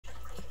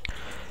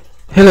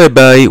Hello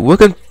everybody,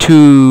 welcome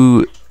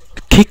to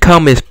Kick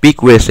Comment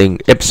Speak Wrestling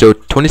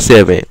episode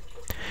 27.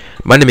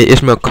 My name is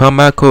Ismail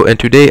Carmichael and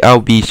today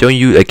I'll be showing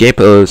you a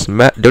gameplay of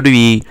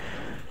WWE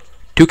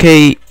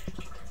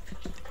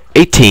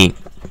 2K18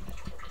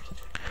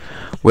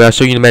 where I'll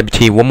show you the match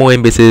between Roman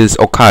Reigns versus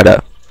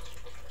Okada.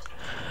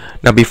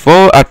 Now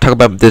before I talk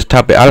about this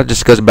topic, I'll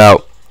discuss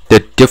about the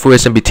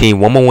difference between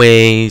Roman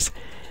Reigns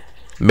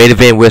main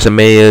event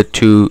WrestleMania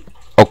to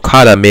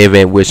Okada main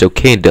event Wrestle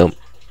Kingdom.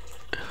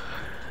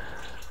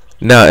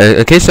 Now,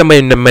 in case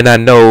somebody may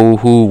not know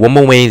who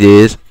Roman Reigns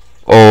is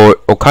or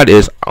Okada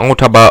is, I'm gonna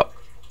talk about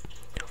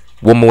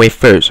Roman Reigns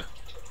first.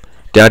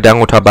 Then I'm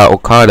gonna talk about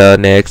Okada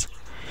next.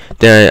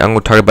 Then I'm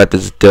gonna talk about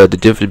the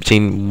difference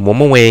between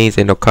Roman Reigns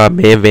and Okada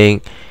main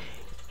event,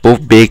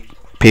 both big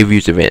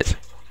pay-per-view events.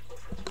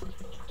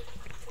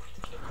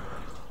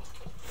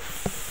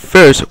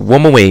 First,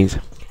 Roman Reigns.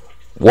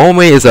 Roman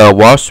Reigns is a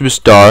Wall Street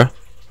star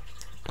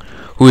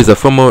who is a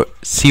former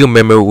SEAL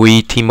member.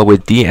 We team up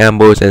with Dean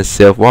Ambrose and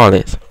Seth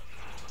Rollins.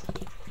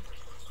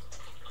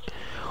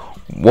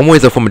 Roman Reigns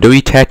is a former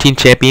WWE Tag Team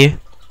Champion,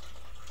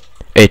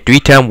 a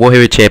 3-time World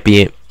Heavyweight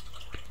Champion,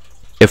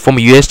 a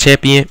former US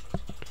Champion,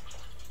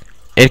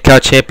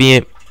 NCAA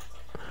Champion,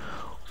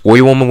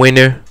 Warrior Woman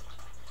winner,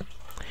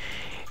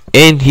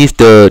 and he's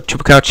the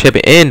Triple Crown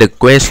Champion and the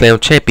Grand Slam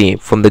Champion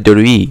from the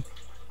WWE.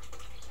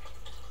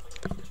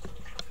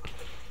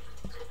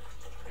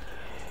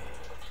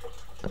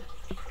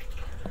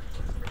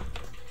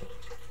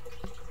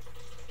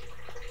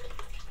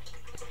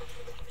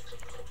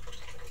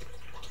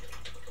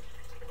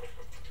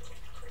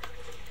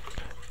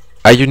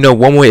 As you know,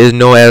 Roman is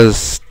known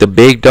as the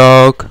big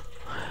dog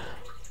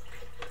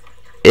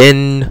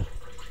in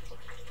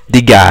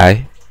the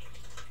guy.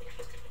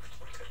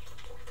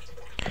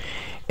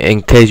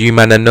 In case you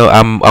might not know,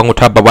 I'm gonna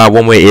talk about why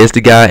Roman is the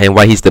guy and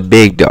why he's the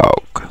big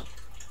dog.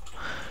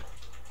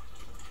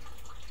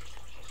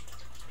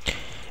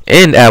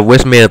 And at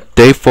WrestleMania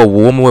 34,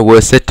 Roman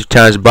was set to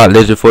challenge Brock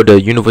Lesnar for the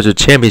Universal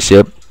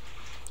Championship,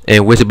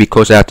 and which will be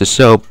close after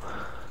show,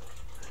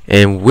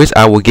 and which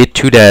I will get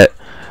to that.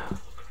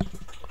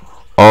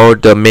 Or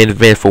the main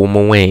event for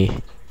Roman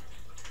Reigns.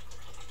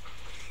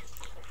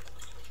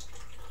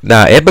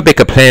 Now, everybody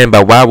complaining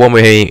about why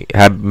Roman Reigns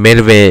have main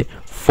event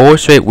 4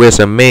 straight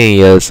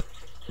WrestleManias,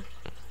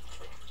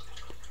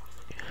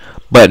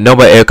 but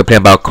nobody ever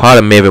complained about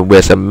Okada main event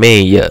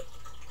WrestleMania.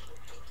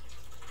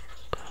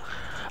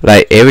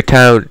 Like every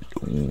time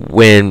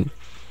when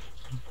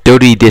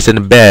WWE did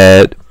something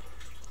bad,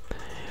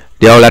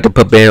 they all like to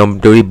put blame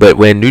on WWE, but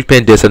when New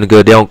Japan did something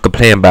good, they don't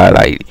complain about it.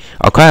 Like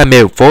Okada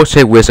made 4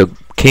 straight Wrestle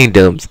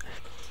Kingdoms.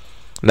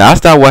 Now I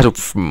started watching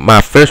my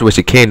first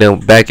Wrestle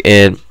Kingdom back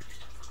in,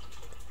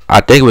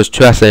 I think it was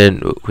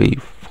 2013.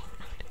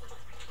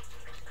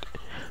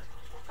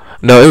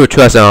 No, it was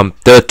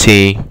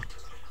 2013.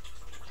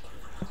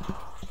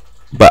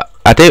 But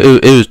I think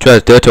it was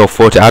 2013 or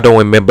 14. I don't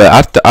remember.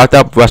 I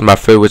thought watching my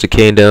first Wrestle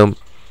Kingdom,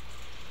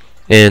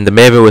 and the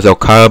main event was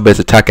Okada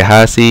versus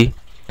Takahashi,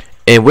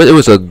 and it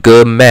was a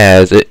good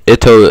match. It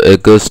told a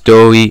good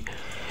story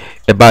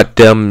about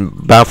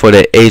them bound for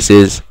the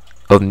aces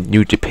of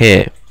New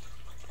Japan.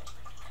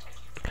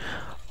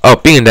 Oh,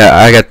 being that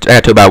I got to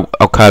talk about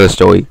Okada's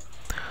story.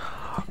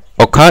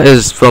 Okada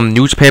is from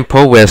New Japan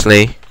Pro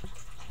Wrestling,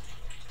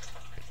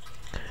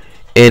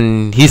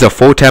 and he's a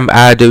 4-time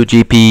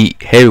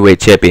IWGP Heavyweight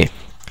Champion.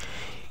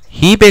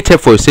 He been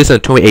champ for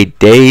 628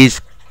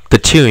 days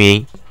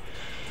continuing,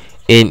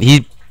 and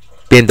he's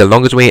been the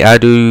longest reigning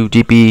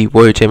IWGP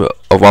World Champion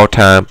of all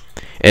time.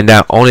 And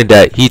not only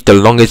that, he's the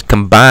longest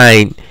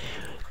combined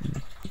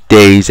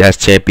days as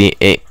champion,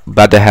 and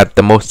about to have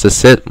the most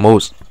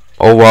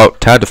overall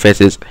title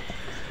defenses,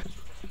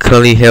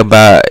 currently held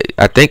by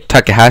I think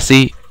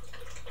Takahashi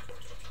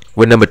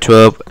with number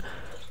 12.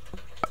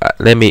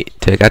 Let me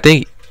take. I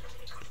think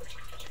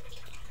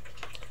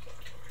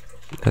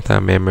that's not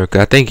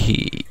America. I think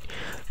he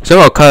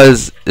somehow Okada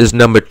is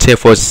number 10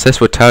 for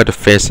successful title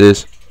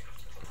defenses.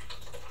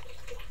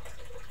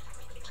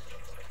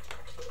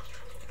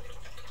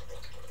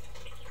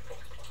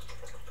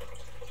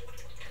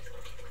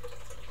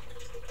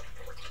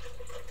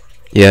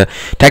 Yeah,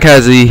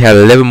 Takahashi had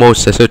 11 more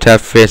successful title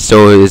defenses,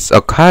 so it's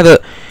Okada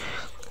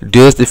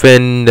does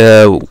defend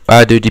the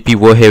IWGP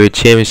World Heavyweight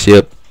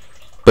Championship,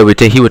 but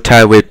he would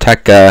tie with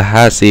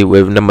Takahashi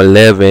with number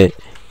 11.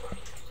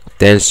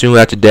 Then soon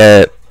after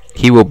that,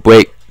 he will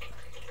break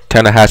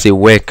Tanahashi's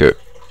record.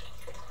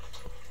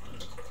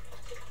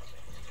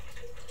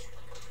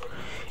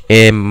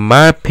 In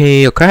my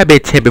opinion, Okada been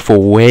champion for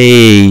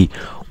way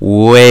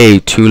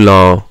too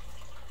long,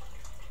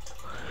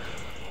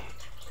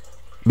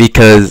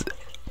 because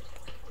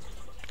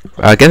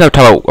I guess I'll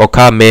talk about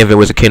Okada main event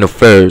was a Kingdom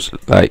first.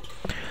 Like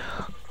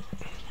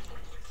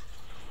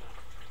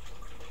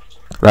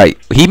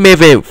he main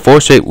event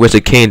 4 straight was a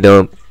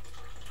Kingdom,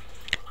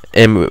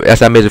 and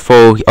as I mentioned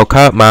before,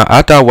 Okada,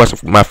 I thought it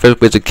was my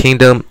first Wrestle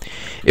Kingdom.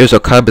 It was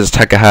Okada versus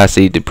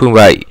Takahashi to prove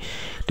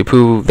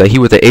that he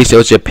was the ace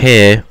of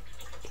Japan.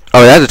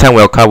 Oh, that's the time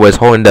when Okada was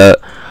holding the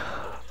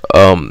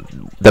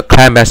the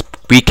climax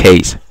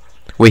briefcase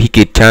where he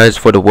could challenge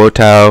for the world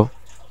title.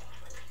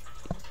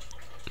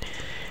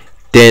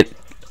 Then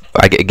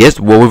I guess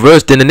we'll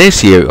reverse. Then the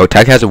next year,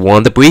 Takahashi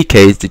won the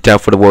briefcase to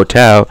challenge for the world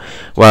title,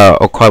 while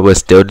Okada was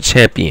still the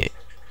champion.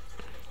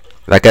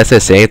 Like I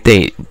said, same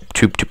thing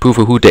to prove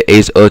who the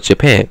ace of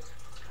Japan.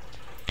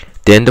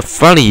 Then the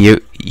following year,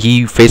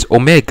 he faced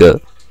Omega.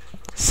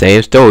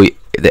 Same story,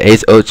 the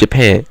ace of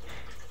Japan.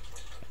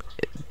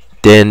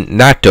 Then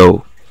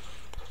Nato,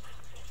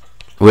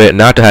 where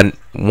Nato had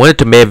wanted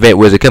to main event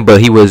with Ken,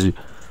 but he was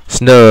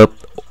snubbed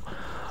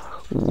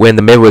when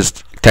the main was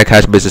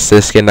Takahashi vs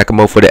Shinsuke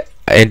Nakamura for the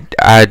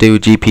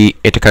IWGP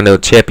Intercontinental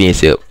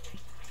Championship.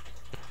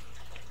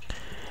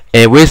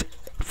 And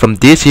from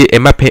this year,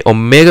 in my opinion,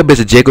 Omega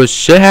vs Jericho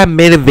should have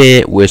main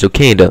event Wrestle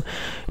Kingdom,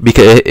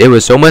 because it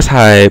was so much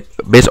hype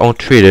based on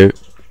Twitter.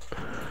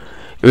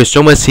 It was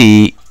so much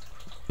heat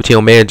between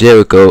Omega and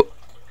Jericho.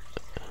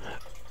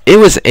 It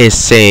was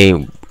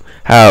insane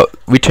how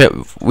we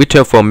turned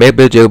from Omega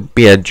vs Jericho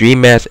being a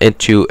dream match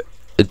into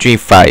a dream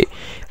fight.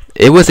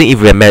 It wasn't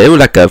even a match; it was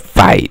like a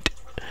fight.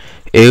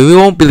 If you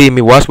won't believe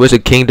me, watch Wrestle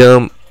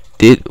Kingdom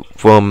did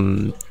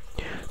from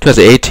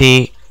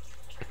 2018,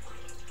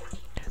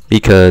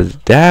 because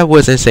that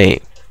was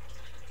insane.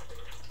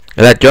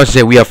 And like Johnson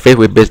said, we are faced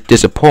with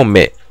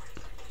disappointment.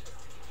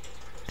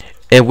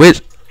 And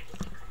which,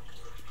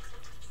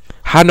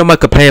 how nobody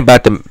complain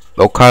about the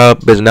Okada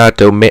vs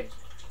Naito main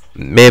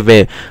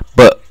event,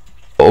 but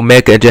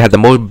Omega just had the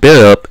most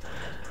build up,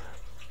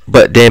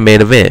 but then main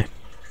event.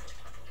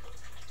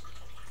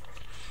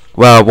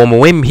 Well, Woman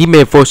Wayne, he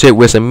made 4 straight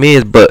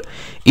WrestleManias, but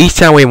each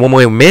time when Woman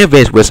Wayne main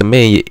events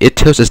WrestleMania, it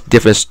tells us a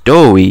different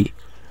story.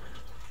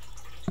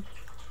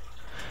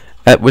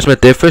 At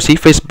WrestleMania first, he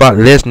faced Brock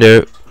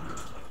Lesnar.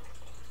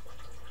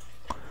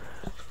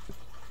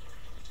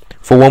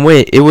 For Woman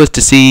Wayne, it was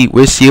to see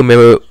which Shield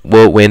member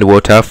will win the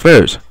world title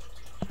first.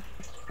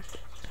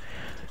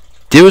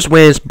 This was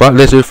when Brock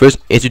Lesnar first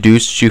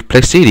introduced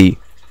Suplex City.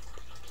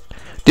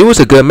 This was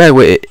a good match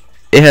where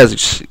it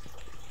has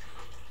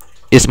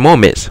its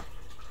moments.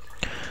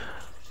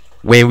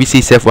 When we see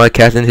Seth Rollins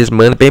casting his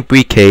Money in the Bank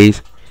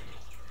briefcase,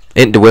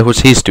 and the rest was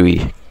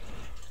history.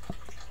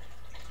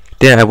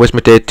 Then at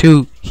WrestleMania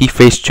 2, he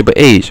faced Triple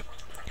H.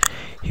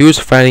 He was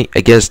fighting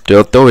against the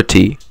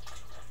Authority.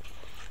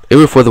 It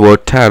was for the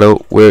world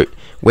title, where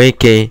Wayne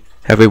can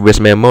have a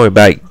WrestleMania moment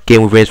by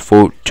getting revenge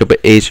for Triple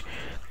H,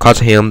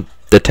 costing him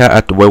the title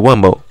at the Royal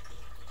Rumble,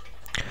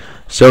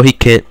 so he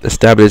can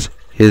establish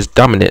his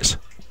dominance.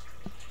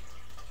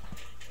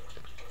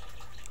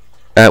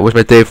 At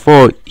WrestleMania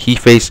 4, he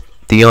faced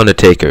The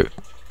Undertaker.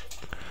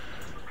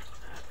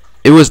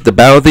 It was the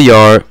Battle of the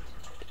Yard.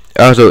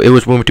 Also, it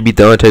was rumored to be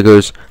The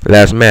Undertaker's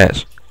last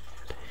match.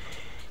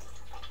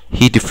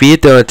 He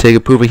defeated The Undertaker,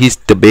 proving he's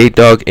the big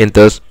dog, and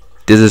thus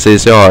this is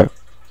his yard.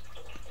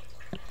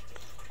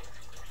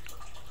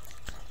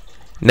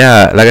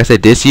 Now, like I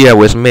said, this year at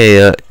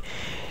WrestleMania,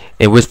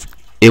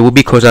 it will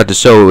be close out the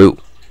show.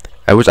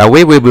 I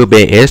wait we will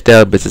be in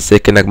style, but it's the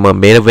second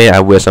main event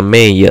at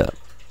WrestleMania.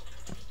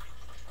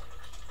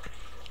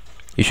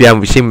 You should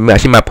have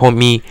seen my point,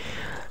 me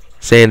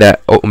saying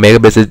that Omega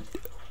vs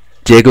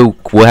Jericho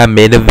will have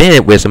main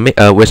event with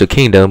Wrestle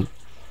Kingdom,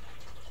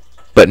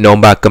 but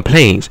nobody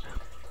complains.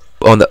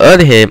 On the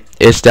other hand,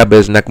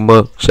 established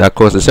Nakamura shot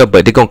close the show,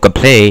 but they're gonna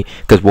complain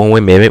because one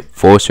win main event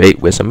 4 straight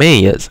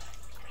WrestleManias.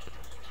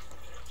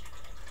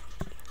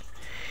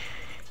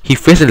 He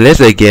faced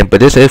Lesnar again, but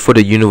this is for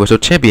the Universal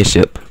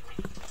Championship.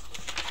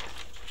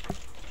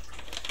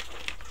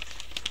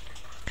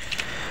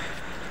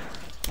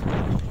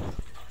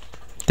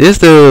 This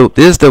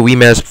is the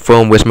rematch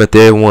from WrestleMania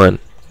 31,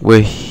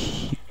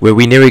 where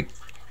we nearly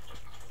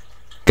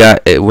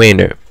got a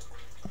winner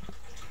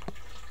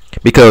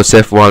because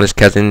Seth Rollins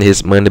casting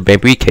his Money in the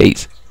Bank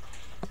briefcase.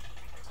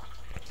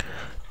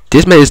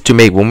 This match is to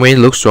make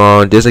Roman look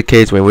strong. This is a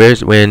case when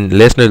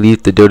Lesnar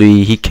leaves the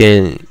WWE, he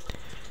can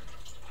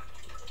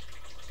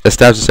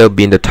establish himself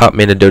being the top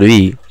man in the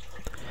WWE.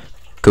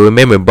 Cause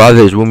remember, Bobby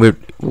is rumored.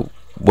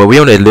 Well, we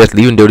don't know if Lesnar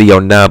leaving WWE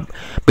or not,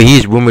 but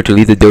he's rumored to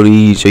leave the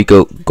WWE so he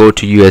could go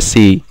to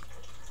USC.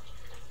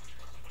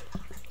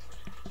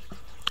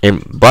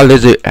 And Brock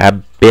Lesnar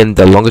have been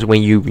the longest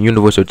reigning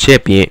Universal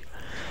Champion.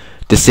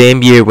 The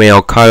same year when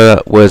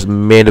Okada was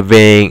main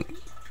event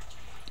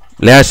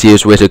last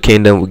year's Wrestle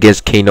Kingdom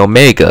against King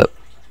Omega.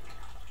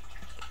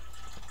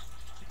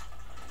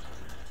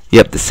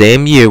 Yep, the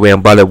same year when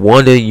Okada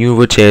won the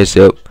Universal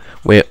Championship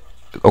when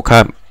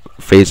Okada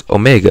faced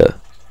Omega.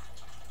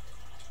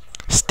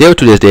 Still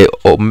to this day,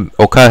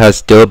 Okada has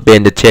still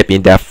been the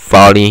champion that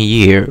following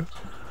year.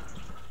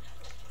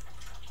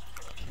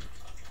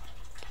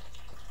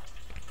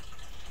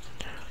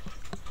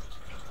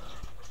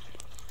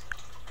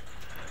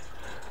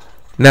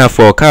 Now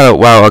for Okada,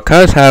 while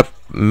Okada's have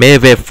main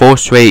event 4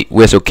 straight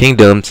Wrestle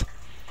Kingdoms,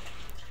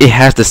 it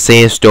has the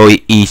same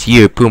story each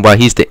year, proving why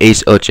he's the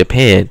ace of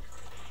Japan.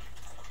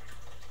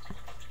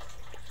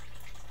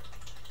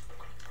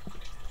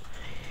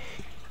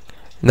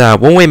 Now,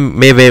 one way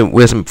main event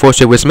with 4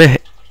 straight WrestleMania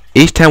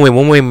each time when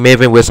one way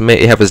Maven was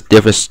made, it have a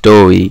different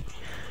story.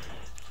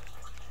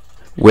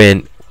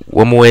 When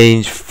one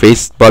way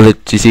face ball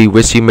to see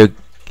which teamer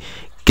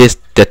gets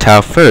the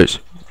title first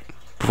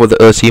before the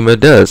other teamer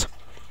does.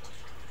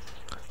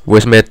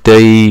 Westman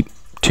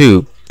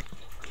 32,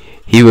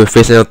 he will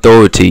face an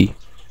authority.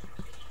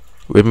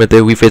 Westman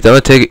 30, we face the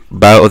Undertaker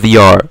Battle of the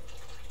Yard.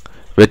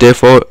 But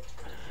therefore,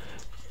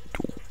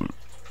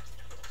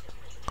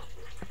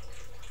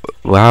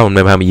 well, I don't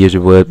remember how many years it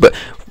was, but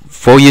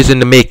 4 years in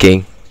the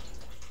making.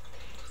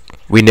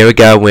 We never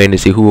got a win to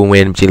see who will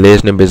win between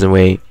Lesnar and Bison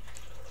Wayne.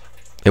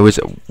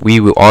 We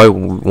will all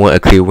want a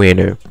clear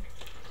winner.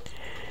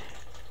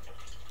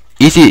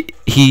 Easy,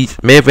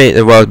 main event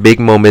involves big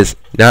moments,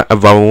 not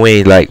involving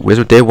Wayne, like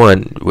Wrestlemania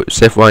 31, with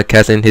Seth Rollins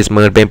casting his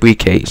Money Bank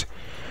briefcase.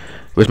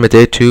 Wrestlemania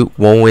 32,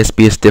 one win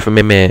spears different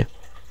McMahon.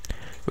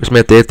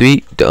 Wrestlemania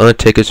 33, The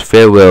Undertaker's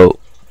farewell,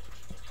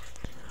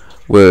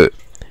 where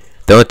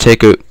The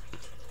Undertaker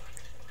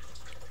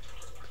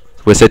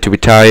was set to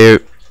retire.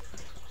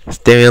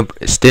 Standing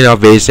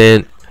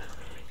ovation.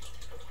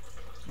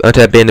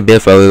 Undertaker been in the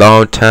band for a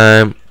long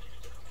time.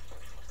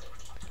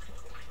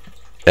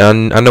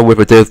 And I know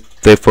with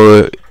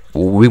therefore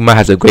we might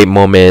have some great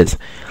moments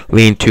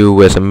leading to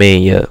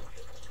WrestleMania.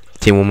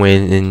 Team will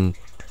win in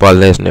Brock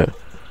Lesnar.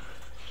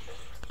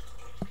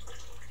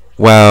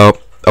 While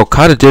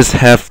Okada just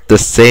have the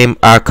same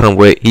outcome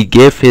where he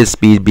gave his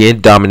speed being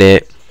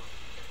dominant.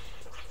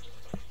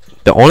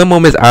 The only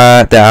moments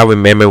that I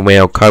remember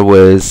when Okada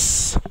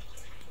was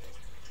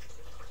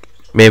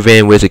main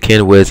event with the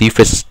King was he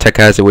faced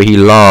Takahashi where he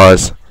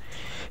lost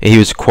and he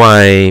was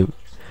crying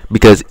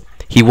because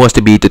he wants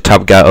to be the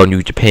top guy of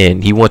New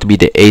Japan. He wants to be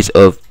the ace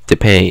of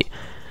Japan.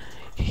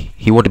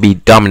 He wants to be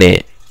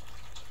dominant.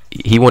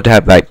 He wants to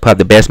have like probably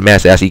the best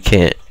match as he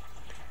can.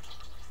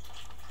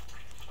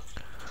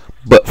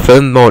 But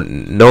furthermore,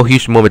 no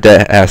huge moment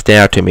that stand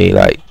out to me.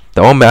 Like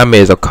the only moment I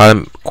made is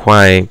Okada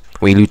crying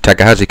when he lose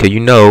Takahashi because you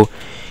know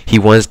he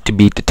wants to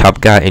be the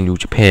top guy in New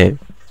Japan.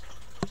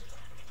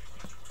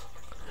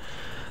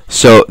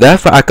 So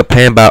that's why I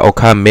complain about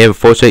Okada main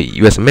before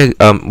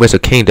Wrestle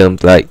Kingdom.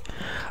 Like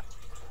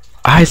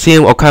I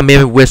seen Okada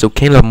main Wrestle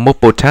Kingdom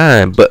multiple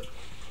times, but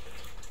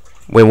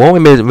when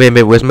one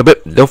way Wrestle,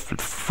 but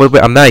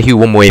I'm not a huge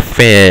one way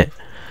fan.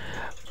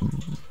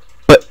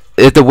 But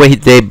it's the way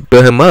they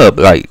build him up.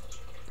 Like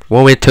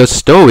one way tells a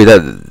story.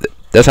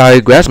 That's how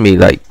it grabs me.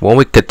 Like one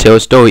way could tell a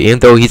story, even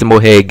though he's a more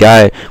head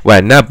guy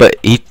right now, but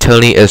he's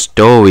telling a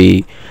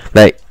story.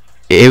 Like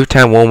every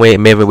time one way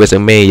Maven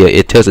WrestleMania,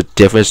 it tells a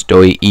different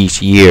story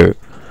each year.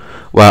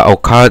 While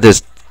Okada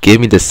just give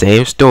me the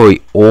same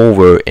story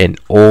over and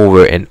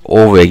over and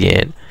over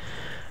again.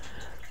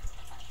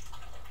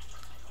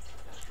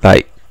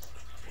 Like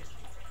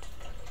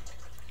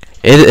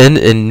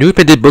and New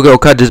Japan did Booker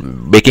Okada just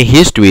making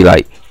history.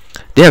 Like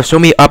they have so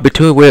many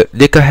opportunities where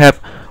they could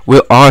have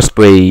Will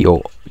Ospreay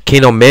or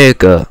King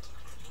Omega,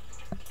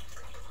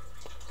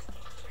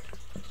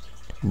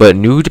 but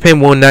New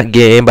Japan will not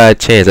give anybody a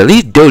chance. At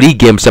least Dodie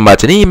give him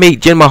somebody. They didn't make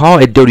Jinder Mahal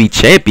a Dodie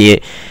champion.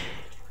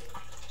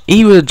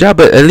 He was a job,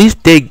 but at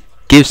least they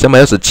give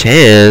somebody else a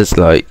chance.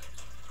 Like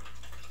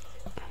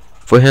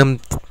for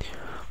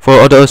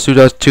other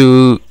suitors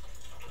to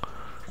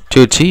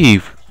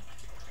achieve.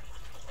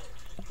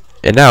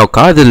 And now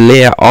Okada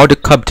lay out all the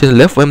competition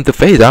left for him to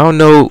face. I don't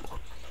know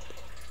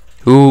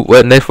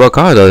what next for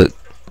Okada,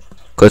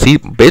 cause he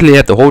basically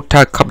had the whole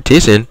entire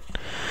competition.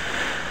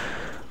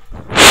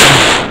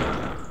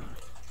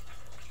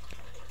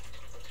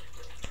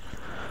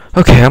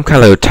 Okay, I'm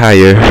kind of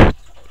tired.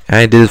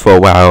 I ain't did this for a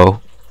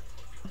while.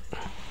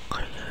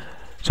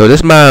 So this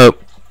is my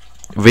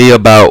video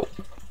about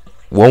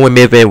one with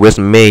Maven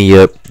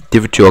WrestleMania,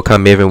 different to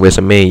Okada Maven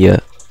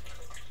WrestleMania.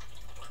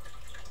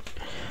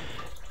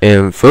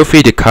 And feel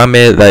free to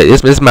comment. Like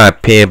this is my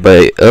opinion,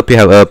 but up you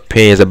have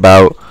opinions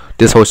about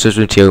this whole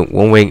situation.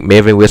 One way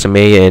Maven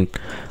WrestleMania and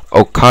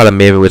Okada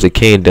Maven Wrestle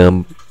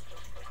Kingdom.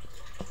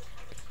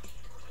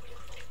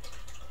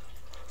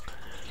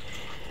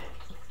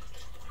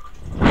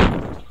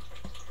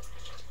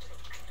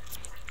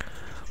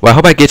 Well, I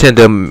hope I get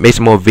to make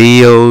some more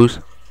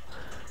videos.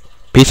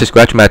 Please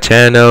subscribe to my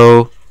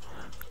channel.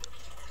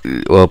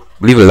 Well,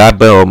 leave a like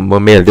button or more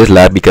minute this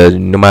live because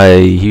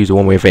nobody he's a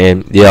one way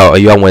fan. Y'all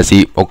want to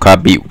see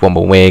Okada beat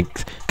Rumble Wing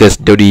because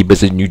WWE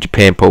versus New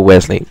Japan Pro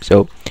Wrestling.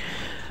 So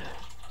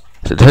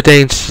the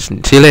thing.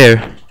 See you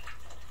later.